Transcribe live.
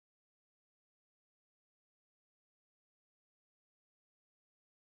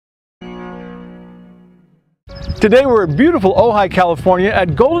Today we're in beautiful Ojai, California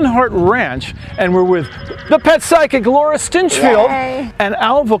at Golden Heart Ranch, and we're with the pet psychic Laura Stinchfield. Yay. And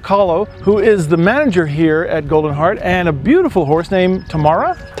Al Vuocolo, who is the manager here at Golden Heart, and a beautiful horse named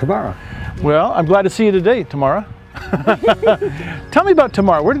Tamara. Tamara. Well, I'm glad to see you today, Tamara. Tell me about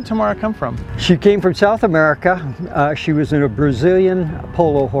Tamara. Where did Tamara come from? She came from South America. She was in a Brazilian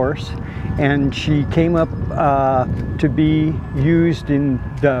polo horse, and she came up to be used in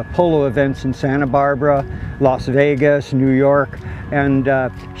the polo events in Santa Barbara, Las Vegas, New York, and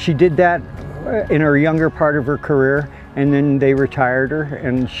she did that in her younger part of her career, and then they retired her,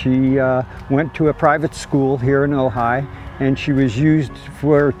 and she went to a private school here in Ojai, and she was used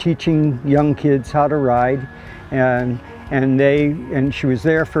for teaching young kids how to ride, and she was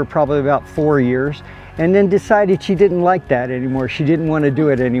there for probably about 4 years, and then decided she didn't like that anymore. She didn't want to do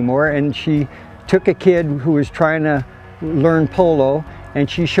it anymore, and she took a kid who was trying to learn polo, and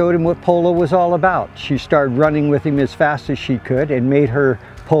she showed him what polo was all about. She started running with him as fast as she could and made her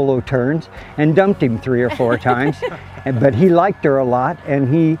polo turns and dumped him 3 or 4 times. But he liked her a lot, and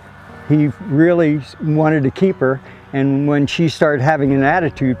he really wanted to keep her. And when she started having an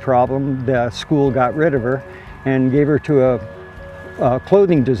attitude problem, the school got rid of her and gave her to a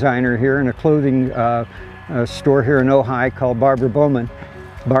clothing designer here in a clothing store here in Ojai called Barbara Bowman's.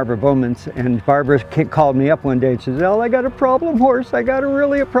 And Barbara called me up one day and says, "El, I got a problem horse. I got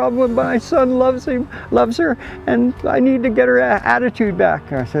really a problem. My son loves her, and I need to get her attitude back."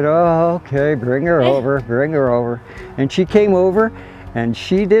 And I said, "Oh, okay, bring her over." And she came over, and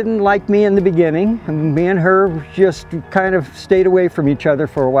she didn't like me in the beginning. And me and her just kind of stayed away from each other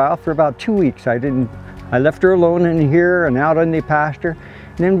for a while, for about 2 weeks. I left her alone in here and out on the pasture,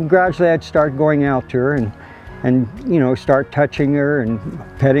 and then gradually I'd start going out to her and you know, start touching her and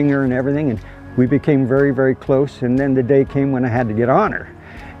petting her and everything, and we became very, very close. And then the day came when I had to get on her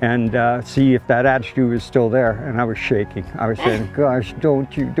and see if that attitude was still there, and I was shaking. I was saying, "Gosh,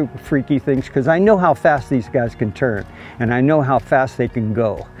 don't you do freaky things," because I know how fast these guys can turn, and I know how fast they can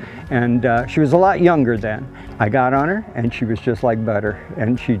go. And she was a lot younger then. I got on her, and she was just like butter,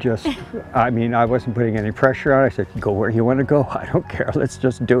 and she just, I mean, I wasn't putting any pressure on her. I said, "Go where you want to go. I don't care. Let's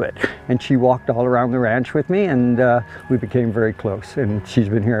just do it." And she walked all around the ranch with me, and we became very close, and she's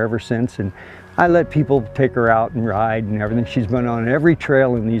been here ever since. And I let people take her out and ride and everything. She's been on every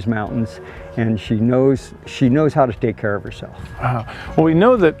trail in these mountains, and she knows how to take care of herself. Wow. Well, we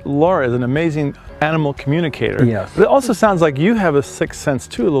know that Laura is an amazing animal communicator. Yes. But it also sounds like you have a sixth sense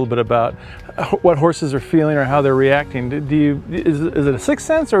too, a little bit about what horses are feeling or how they're reacting. Is it a sixth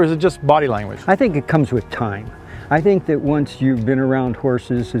sense, or is it just body language? I think it comes with time. I think that once you've been around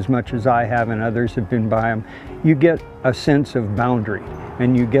horses as much as I have and others have been by them, you get a sense of boundary,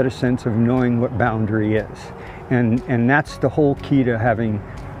 and you get a sense of knowing what boundary is. And that's the whole key to having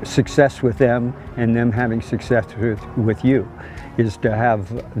success with them and them having success with you, is to have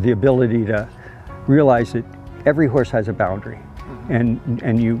the ability to realize that every horse has a boundary, and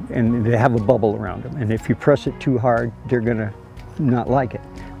they have a bubble around them. And if you press it too hard, they're gonna not like it.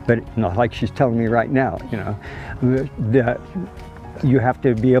 But not like she's telling me right now, you know, that you have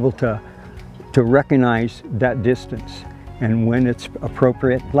to be able to recognize that distance, and when it's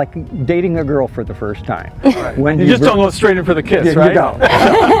appropriate, like dating a girl for the first time. Right. When you just don't go straight in for the kiss, you right?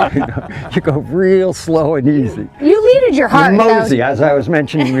 don't. You go real slow and easy. You lead with your heart. You mosey, as I was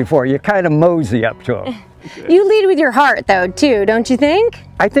mentioning before. You kind of mosey up to them. You lead with your heart, though, too, don't you think?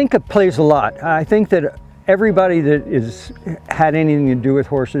 I think it plays a lot. I think that everybody that has had anything to do with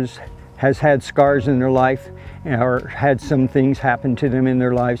horses has had scars in their life, or had some things happen to them in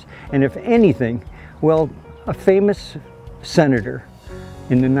their lives. And if anything, well, a famous senator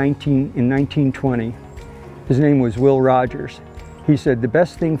in 1920, his name was Will Rogers. He said, "The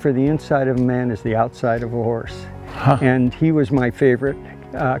best thing for the inside of a man is the outside of a horse." Huh. And he was my favorite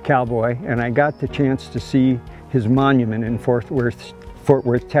cowboy, and I got the chance to see his monument in Fort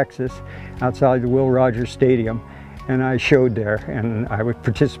Worth, Texas, outside the Will Rogers Stadium, and I showed there, and I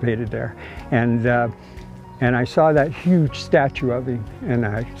participated there, and I saw that huge statue of him, and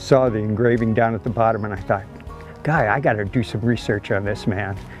I saw the engraving down at the bottom, and I thought, "Guy, I got to do some research on this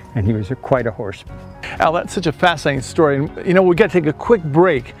man," and he was quite a horseman. Al, that's such a fascinating story, and you know, we got to take a quick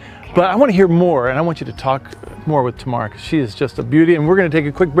break, but I want to hear more, and I want you to talk more with Tamara, because she is just a beauty, and we're going to take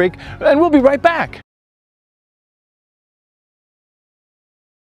a quick break, and we'll be right back.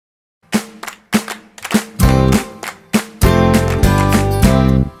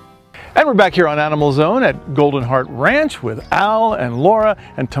 And we're back here on Animal Zone at Golden Heart Ranch with Al and Laura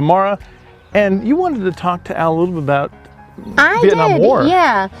and Tamara. And you wanted to talk to Al a little bit about Vietnam War.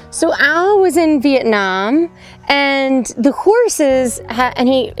 Yeah. So Al was in Vietnam, And the horses, and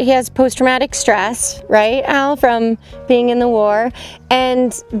he has post-traumatic stress, right, Al, from being in the war.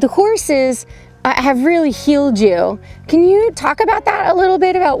 And the horses have really healed you. Can you talk about that a little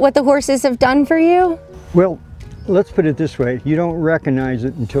bit, about what the horses have done for you? Well, let's put it this way. You don't recognize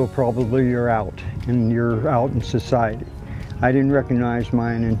it until probably you're out, and you're out in society. I didn't recognize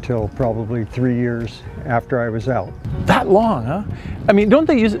mine until probably 3 years after I was out. That long, huh? I mean, don't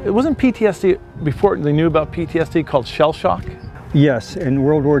they use, it wasn't PTSD before they knew about PTSD called shell shock? Yes, in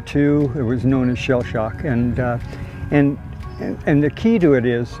World War II, it was known as shell shock. And the key to it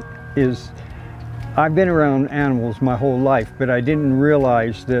is I've been around animals my whole life, but I didn't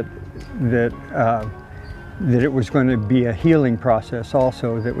realize that it was going to be a healing process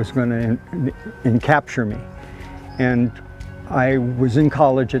also that was going to encapture me. And I was in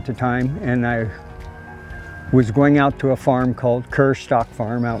college at the time, and I was going out to a farm called Kerr Stock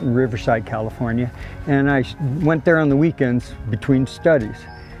Farm out in Riverside, California. And I went there on the weekends between studies.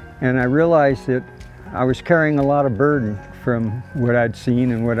 And I realized that I was carrying a lot of burden from what I'd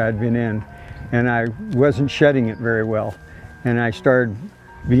seen and what I'd been in. And I wasn't shedding it very well. And I started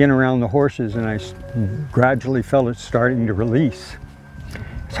being around the horses, and I gradually felt it starting to release.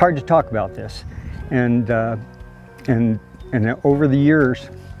 It's hard to talk about this. And over the years,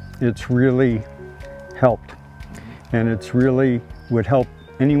 it's really helped. And it's really would help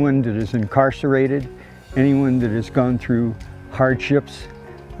anyone that is incarcerated, anyone that has gone through hardships.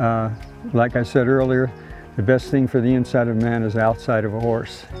 Like I said earlier, the best thing for the inside of man is outside of a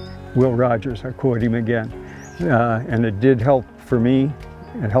horse. Will Rogers, I quote him again. And it did help for me.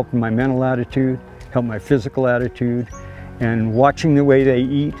 It helped my mental attitude, helped my physical attitude. And watching the way they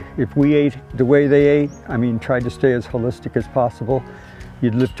eat, if we ate the way they ate, I mean, tried to stay as holistic as possible,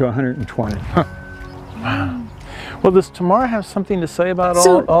 you'd live to 120. Wow. Well, does Tamara have something to say about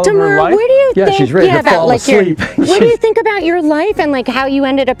all Tamara, of her life? What do you think? She's ready to fall asleep. What do you think about your life and like how you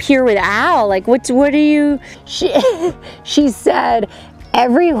ended up here with Al? Like, what do you? She said,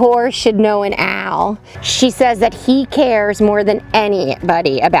 every horse should know an Al. She says that he cares more than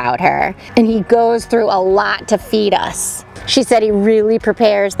anybody about her, and he goes through a lot to feed us. She said he really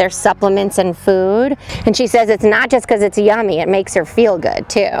prepares their supplements and food, and she says it's not just because it's yummy, it makes her feel good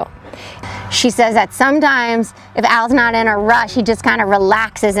too. She says that sometimes if Al's not in a rush, he just kind of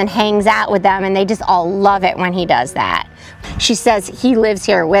relaxes and hangs out with them, and they just all love it when he does that. She says he lives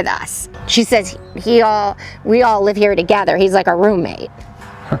here with us. She says we all live here together. He's like a roommate.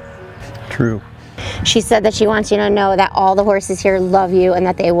 True. She said that she wants you to know that all the horses here love you and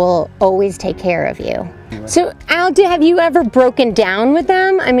that they will always take care of you. So Al, have you ever broken down with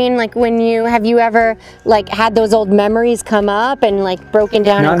them? I mean, like have you ever like had those old memories come up and like broken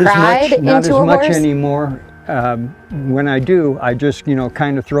down and cried into a horse? Not as much anymore. When I do, I just,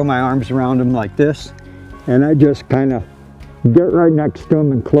 kind of throw my arms around them like this, and I just kind of get right next to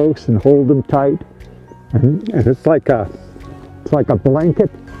them and close and hold them tight. And it's like a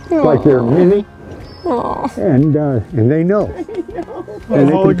blanket. It's like they're mini. Aww. And they know. And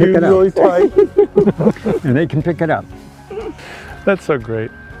they can pick it up. Really tight. And they can pick it up. That's so great.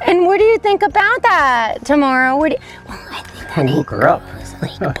 And what do you think about that, Tamara? I woke her up.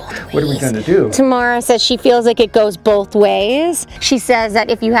 What are we going to do? Tamara says she feels like it goes both ways. She says that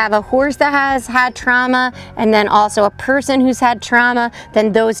if you have a horse that has had trauma and then also a person who's had trauma,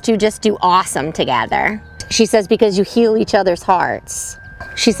 then those two just do awesome together. She says because you heal each other's hearts.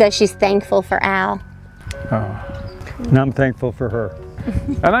 She says she's thankful for Al. Oh. And I'm thankful for her.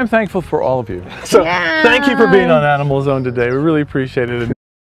 And I'm thankful for all of you. So thank you for being on Animal Zone today. We really appreciate it.